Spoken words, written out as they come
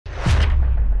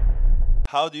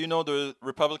How do you know the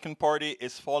Republican Party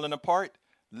is falling apart?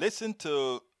 Listen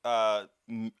to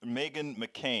Meghan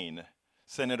McCain,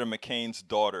 Senator McCain's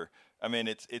daughter. I mean,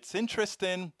 it's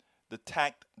interesting the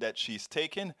tact that she's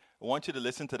taken. I want you to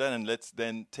listen to that, and let's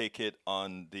then take it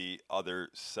on the other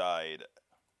side.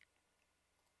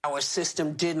 Our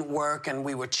system didn't work and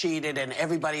we were cheated and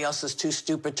everybody else is too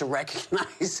stupid to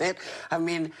recognize it. I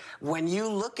mean, when you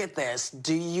look at this,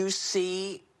 do you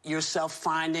see yourself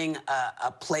finding a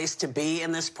place to be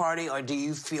in this party, or do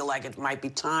you feel like it might be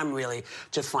time really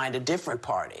to find a different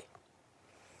party?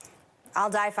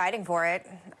 I'll die fighting for it.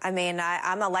 I mean,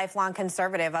 I'm a lifelong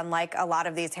conservative, unlike a lot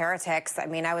of these heretics. I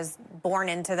mean, I was born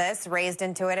into this, raised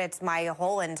into it. It's my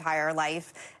whole entire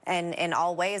life and in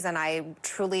all ways. And I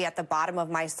truly, at the bottom of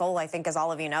my soul, I think, as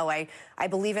all of you know, I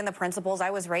believe in the principles I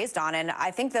was raised on. And I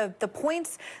think the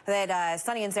points that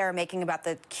Sonny and Sarah are making about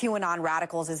the QAnon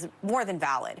radicals is more than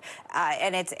valid.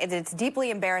 And it's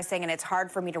deeply embarrassing and it's hard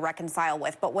for me to reconcile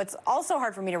with. But what's also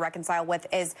hard for me to reconcile with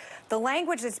is the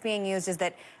language that's being used is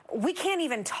that we can't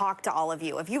even talk to all of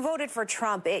you. If you voted for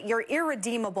Trump, you're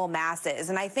irredeemable masses.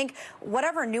 And I think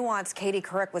whatever nuance Katie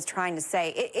Couric was trying to say,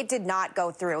 it did not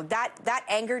go through. That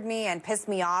angered me and pissed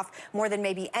me off more than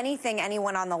maybe anything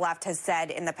anyone on the left has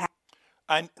said in the past.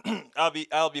 And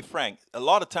I'll be frank. A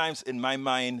lot of times in my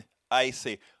mind, I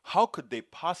say, how could they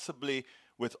possibly,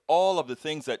 with all of the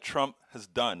things that Trump has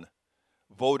done,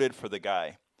 voted for the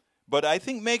guy? But I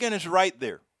think Meghan is right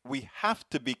there. We have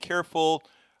to be careful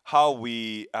how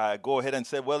we go ahead and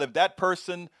say, well, if that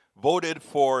person voted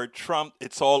for Trump,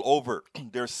 it's all over.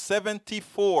 There's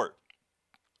 74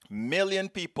 million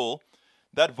people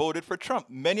that voted for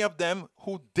Trump, many of them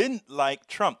who didn't like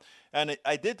Trump. And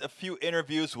I did a few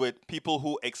interviews with people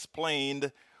who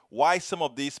explained why some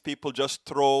of these people just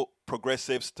throw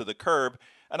progressives to the curb.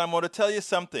 And I'm going to tell you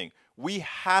something. We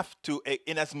have to,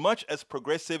 in as much as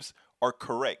progressives are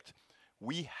correct,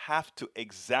 we have to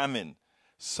examine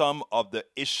some of the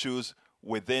issues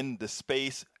within the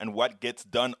space and what gets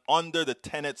done under the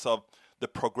tenets of the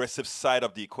progressive side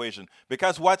of the equation.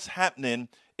 Because what's happening,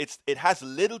 it has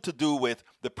little to do with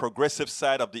the progressive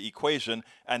side of the equation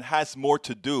and has more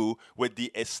to do with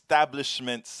the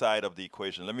establishment side of the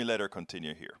equation. Let me let her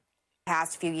continue here.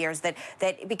 Past few years that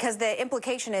because the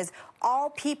implication is all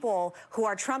people who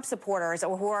are Trump supporters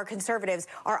or who are conservatives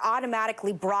are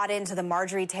automatically brought into the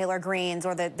Marjorie Taylor Greenes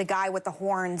or the guy with the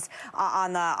horns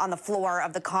on the floor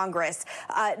of the Congress.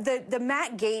 The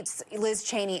Matt Gaetz, Liz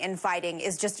Cheney infighting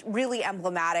is just really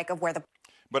emblematic of where the.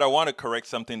 But I want to correct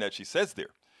something that she says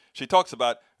there. She talks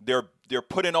about they're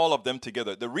putting all of them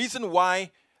together. The reason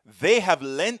why they have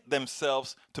lent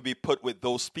themselves to be put with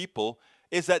those people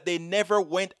is that they never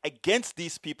went against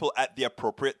these people at the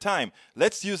appropriate time.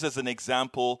 Let's use as an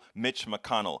example Mitch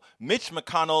McConnell. Mitch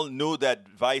McConnell knew that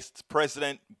Vice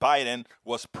President Biden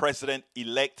was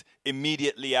president-elect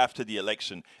immediately after the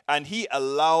election. And he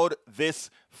allowed this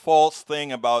false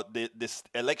thing about this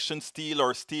election steal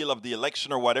or steal of the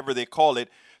election or whatever they call it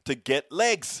to get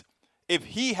legs. If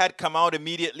he had come out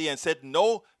immediately and said,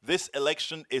 no, this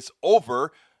election is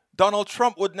over, Donald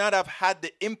Trump would not have had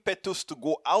the impetus to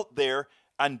go out there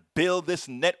and build this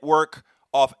network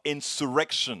of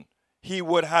insurrection. He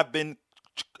would have been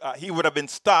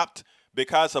stopped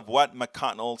because of what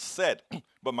McConnell said.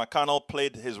 But McConnell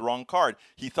played his wrong card.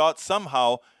 He thought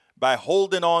somehow by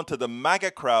holding on to the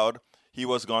MAGA crowd, he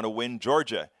was going to win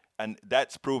Georgia. And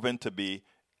that's proven to be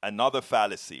another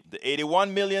fallacy. The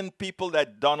 81 million people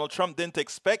that Donald Trump didn't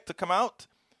expect to come out,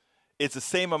 it's the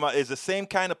same amount, it's the same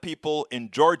kind of people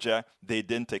in Georgia they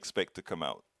didn't expect to come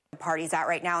out. Parties out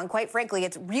right now, and quite frankly,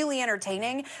 it's really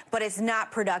entertaining, but it's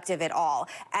not productive at all.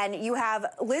 And you have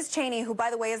Liz Cheney, who, by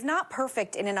the way, is not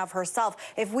perfect in and of herself.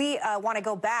 If we want to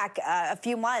go back a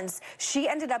few months, she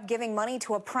ended up giving money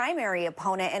to a primary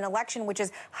opponent in an election which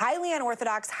is highly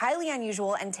unorthodox, highly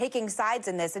unusual, and taking sides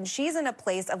in this. And she's in a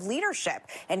place of leadership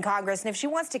in Congress. And if she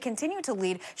wants to continue to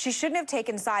lead, she shouldn't have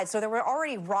taken sides. So there were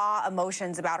already raw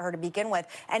emotions about her to begin with.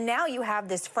 And now you have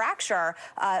this fracture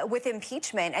with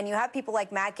impeachment, and you have people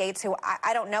like Matt Gaetz, who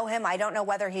I don't know him. I don't know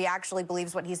whether he actually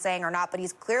believes what he's saying or not, but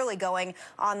he's clearly going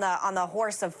on the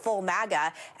horse of full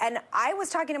MAGA. And I was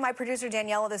talking to my producer,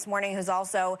 Daniela, this morning, who's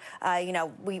also,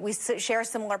 we share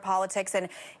similar politics. And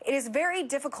it is very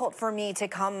difficult for me to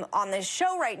come on this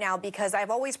show right now because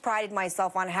I've always prided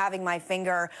myself on having my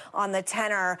finger on the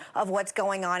tenor of what's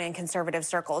going on in conservative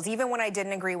circles. Even when I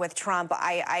didn't agree with Trump,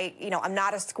 I'm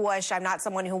not a squish. I'm not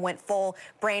someone who went full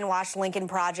brainwash Lincoln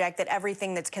Project, that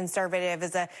everything that's conservative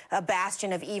is a a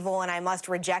bastion of evil and I must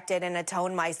reject it and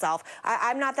atone myself.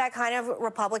 I'm not that kind of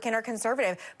Republican or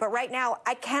conservative. But right now,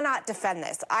 I cannot defend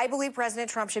this. I believe President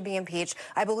Trump should be impeached.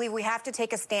 I believe we have to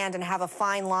take a stand and have a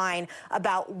fine line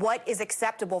about what is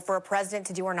acceptable for a president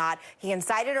to do or not. He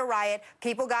incited a riot.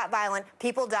 People got violent.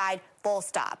 People died. Full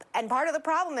stop. And part of the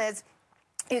problem is,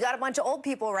 you got a bunch of old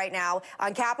people right now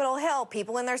on Capitol Hill,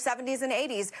 people in their 70s and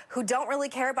 80s who don't really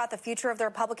care about the future of the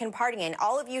Republican Party. And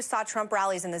all of you saw Trump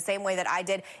rallies in the same way that I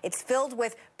did. It's filled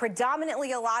with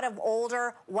predominantly a lot of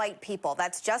older white people.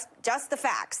 That's just the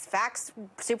facts. Facts,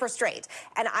 super straight.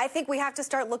 And I think we have to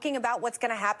start looking about what's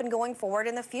going to happen going forward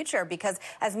in the future, because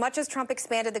as much as Trump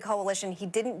expanded the coalition, he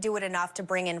didn't do it enough to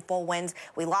bring in full wins.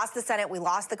 We lost the Senate, we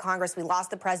lost the Congress, we lost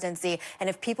the presidency. And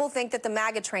if people think that the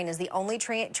MAGA train is the only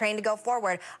train to go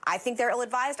forward, I think they're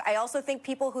ill-advised. I also think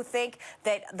people who think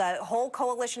that the whole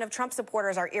coalition of Trump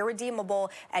supporters are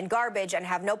irredeemable and garbage and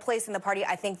have no place in the party,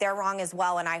 I think they're wrong as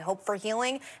well. And I hope for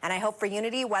healing and I hope for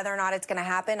unity. Whether or not it's going to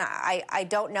happen, I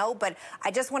don't know. But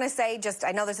I just want to say,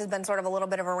 I know this has been sort of a little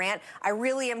bit of a rant. I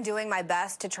really am doing my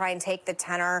best to try and take the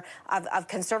tenor of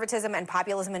conservatism and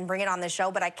populism and bring it on the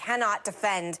show. But I cannot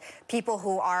defend people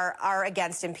who are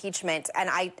against impeachment.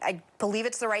 And I believe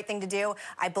it's the right thing to do.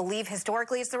 I believe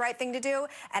historically it's the right thing to do.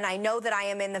 And I know that I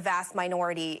am in the vast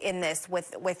minority in this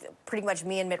with pretty much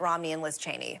me and Mitt Romney and Liz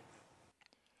Cheney.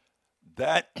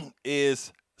 That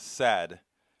is sad.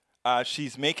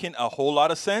 She's making a whole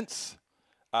lot of sense.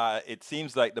 It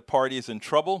seems like the party is in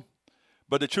trouble.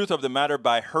 But the truth of the matter,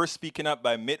 by her speaking up,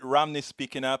 by Mitt Romney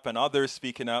speaking up, and others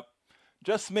speaking up,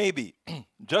 just maybe,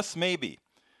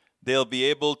 they'll be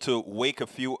able to wake a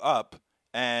few up,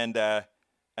 and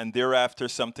thereafter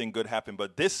something good happen.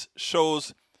 But this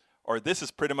shows, or this is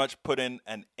pretty much putting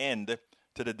an end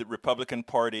to the Republican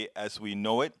Party as we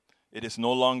know it. It is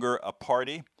no longer a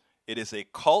party. It is a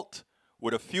cult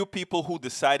with a few people who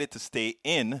decided to stay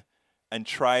in and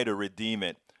try to redeem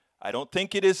it. I don't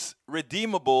think it is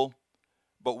redeemable,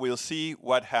 but we'll see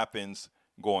what happens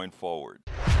going forward.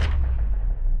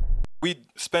 We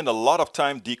spend a lot of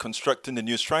time deconstructing the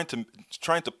news, trying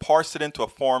to parse it into a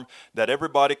form that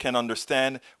everybody can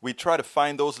understand. We try to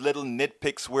find those little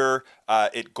nitpicks where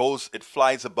it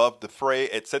flies above the fray,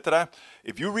 etc.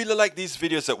 If you really like these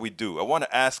videos that we do, I want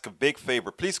to ask a big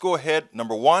favor. Please go ahead.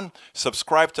 Number 1,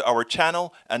 subscribe to our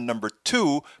channel. And number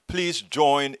 2, please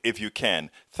join if you can.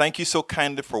 Thank you so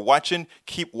kindly for watching.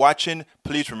 Keep watching.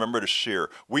 Please remember to share.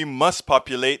 We must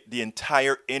populate the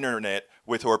entire internet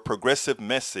with our progressive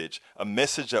message, a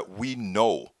message that we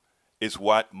know is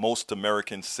what most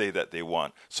Americans say that they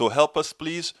want. So help us,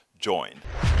 please join.